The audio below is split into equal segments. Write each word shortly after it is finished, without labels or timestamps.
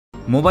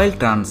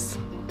MobileTrans,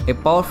 a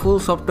powerful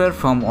software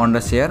from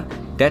Wondershare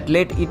that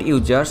let its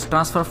users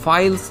transfer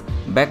files,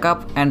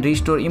 backup and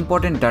restore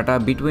important data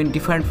between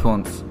different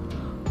phones.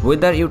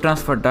 Whether you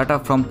transfer data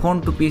from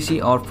phone to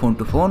PC or phone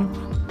to phone,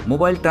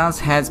 MobileTrans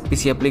has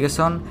PC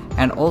application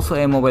and also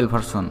a mobile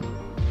version.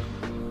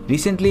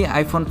 Recently,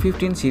 iPhone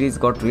 15 series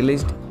got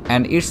released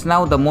and it's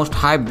now the most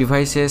hyped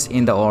devices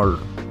in the world.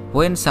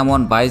 When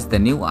someone buys the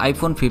new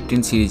iPhone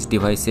 15 series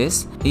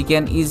devices, he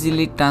can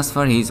easily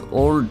transfer his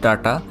old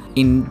data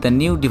in the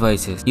new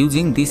devices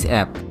using this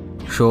app.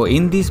 So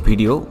in this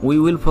video, we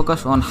will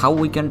focus on how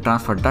we can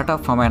transfer data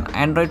from an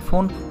Android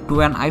phone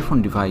to an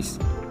iPhone device.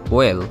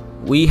 Well,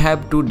 we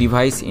have two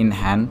devices in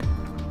hand.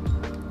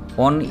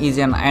 One is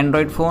an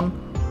Android phone,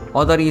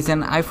 other is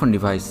an iPhone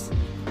device.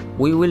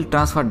 We will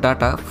transfer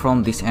data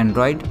from this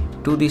Android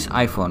to this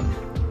iPhone.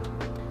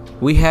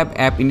 We have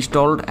app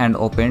installed and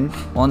opened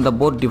on the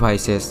both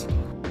devices.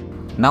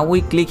 Now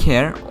we click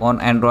here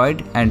on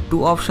Android and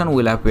two options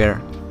will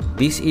appear.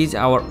 This is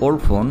our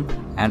old phone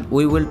and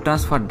we will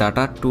transfer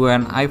data to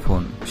an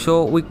iPhone.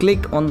 So we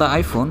clicked on the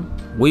iPhone.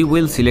 We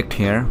will select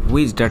here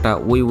which data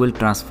we will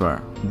transfer.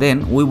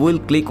 Then we will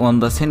click on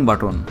the send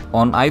button.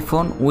 On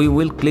iPhone we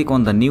will click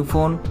on the new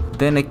phone.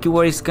 Then a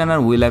QR scanner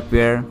will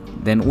appear.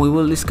 Then we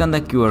will scan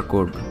the QR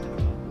code.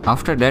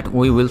 After that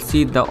we will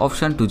see the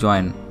option to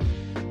join.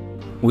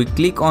 We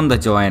click on the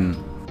join.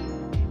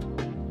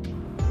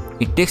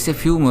 It takes a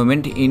few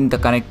moments in the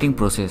connecting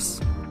process.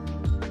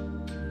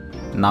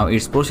 Now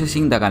it's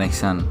processing the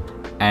connection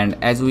and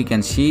as we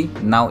can see,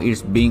 now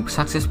it's being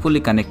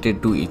successfully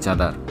connected to each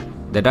other.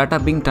 The data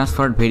being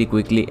transferred very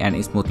quickly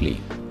and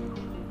smoothly.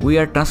 We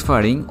are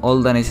transferring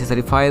all the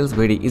necessary files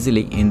very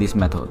easily in this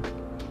method.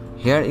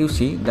 Here you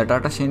see the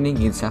data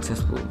sending is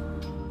successful.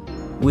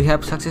 We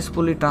have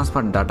successfully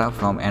transferred data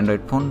from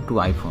Android phone to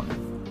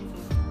iPhone.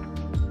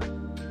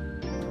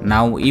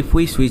 Now if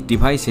we switch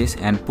devices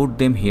and put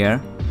them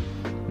here,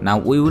 now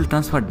we will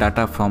transfer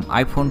data from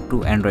iPhone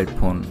to Android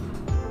phone.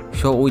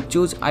 So we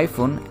choose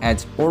iPhone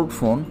as old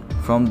phone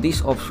from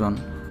this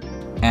option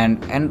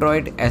and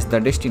Android as the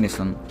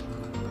destination.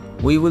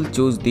 We will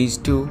choose these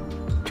two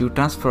to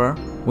transfer.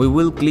 We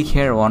will click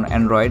here on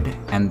Android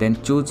and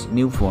then choose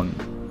new phone.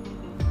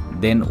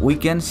 Then we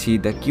can see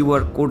the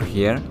QR code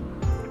here.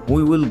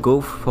 We will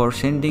go for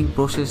sending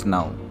process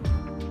now.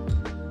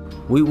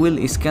 We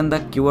will scan the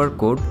QR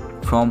code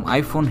from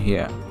iPhone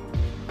here.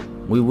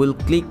 We will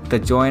click the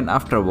join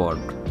afterward.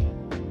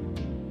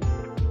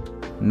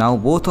 Now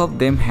both of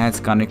them has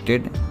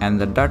connected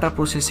and the data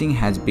processing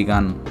has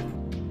begun.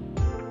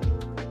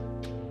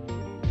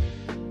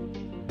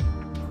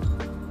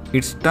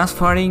 It's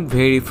transferring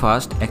very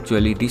fast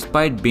actually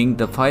despite being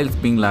the files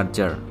being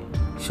larger.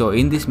 So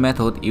in this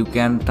method you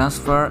can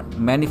transfer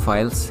many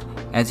files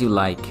as you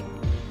like.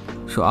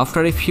 So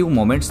after a few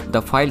moments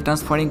the file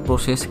transferring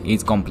process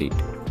is complete.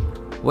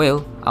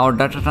 Well, our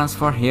data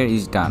transfer here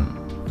is done.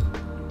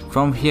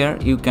 From here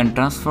you can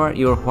transfer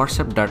your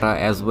WhatsApp data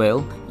as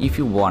well if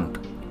you want.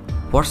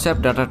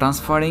 WhatsApp data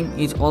transferring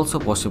is also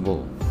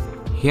possible.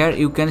 Here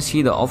you can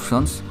see the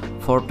options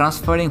for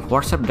transferring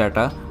WhatsApp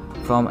data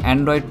from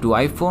Android to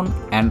iPhone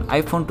and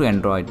iPhone to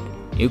Android.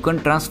 You can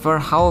transfer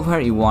however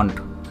you want.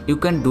 You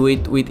can do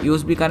it with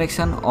USB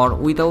connection or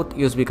without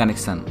USB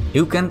connection.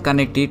 You can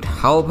connect it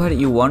however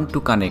you want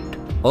to connect.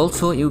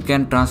 Also you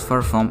can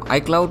transfer from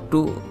iCloud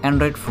to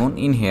Android phone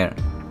in here.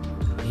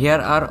 Here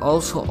are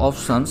also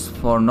options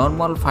for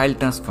normal file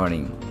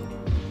transferring.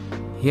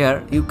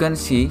 Here you can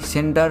see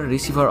sender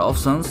receiver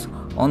options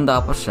on the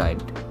upper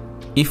side.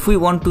 If we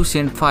want to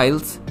send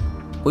files,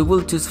 we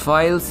will choose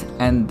files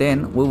and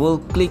then we will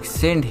click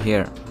send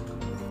here.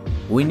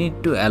 We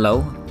need to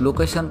allow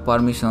location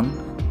permission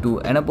to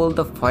enable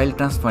the file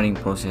transferring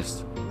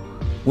process.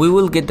 We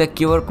will get the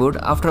QR code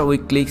after we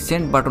click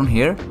send button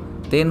here.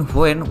 Then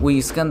when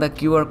we scan the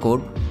QR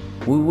code,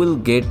 we will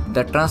get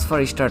the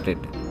transfer started.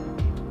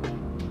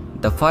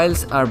 The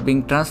files are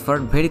being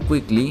transferred very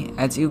quickly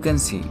as you can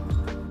see.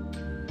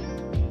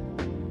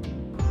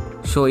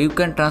 So you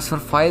can transfer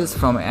files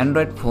from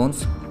Android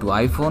phones to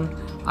iPhone,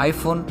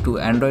 iPhone to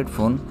Android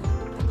phone,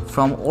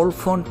 from old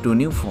phone to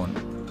new phone.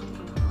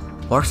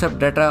 WhatsApp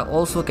data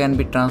also can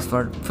be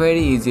transferred very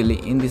easily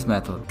in this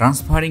method.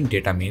 Transferring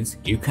data means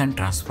you can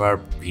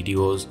transfer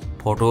videos,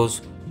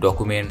 photos,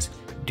 documents,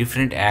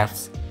 different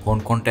apps,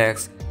 phone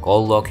contacts,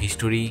 call log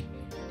history,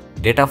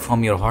 data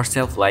from your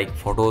WhatsApp like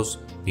photos,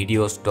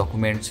 videos,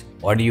 documents,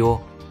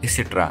 audio,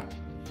 etc.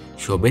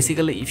 So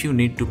basically if you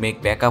need to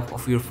make backup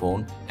of your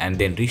phone and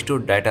then restore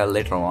data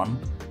later on,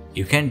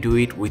 you can do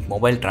it with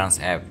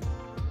MobileTrans app.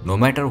 No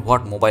matter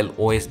what mobile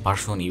OS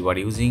version you are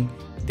using,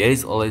 there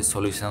is always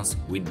solutions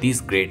with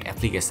this great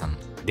application.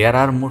 There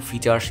are more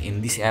features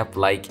in this app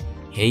like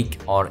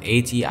HEIC or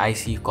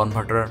HEIC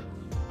converter,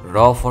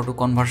 RAW photo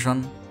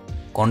conversion,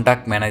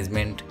 contact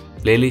management,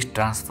 playlist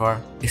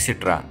transfer,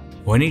 etc.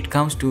 When it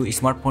comes to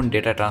smartphone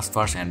data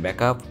transfers and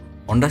backup,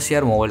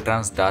 Wondershare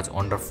MobileTrans does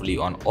wonderfully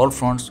on all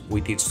fronts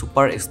with its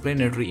super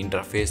explanatory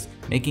interface,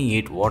 making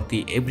it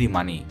worthy every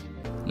money.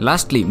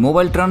 Lastly,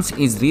 MobileTrans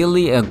is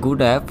really a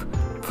good app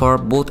for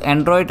both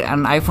Android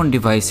and iPhone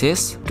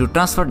devices to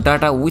transfer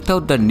data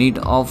without the need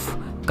of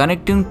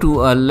connecting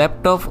to a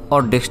laptop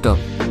or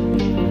desktop.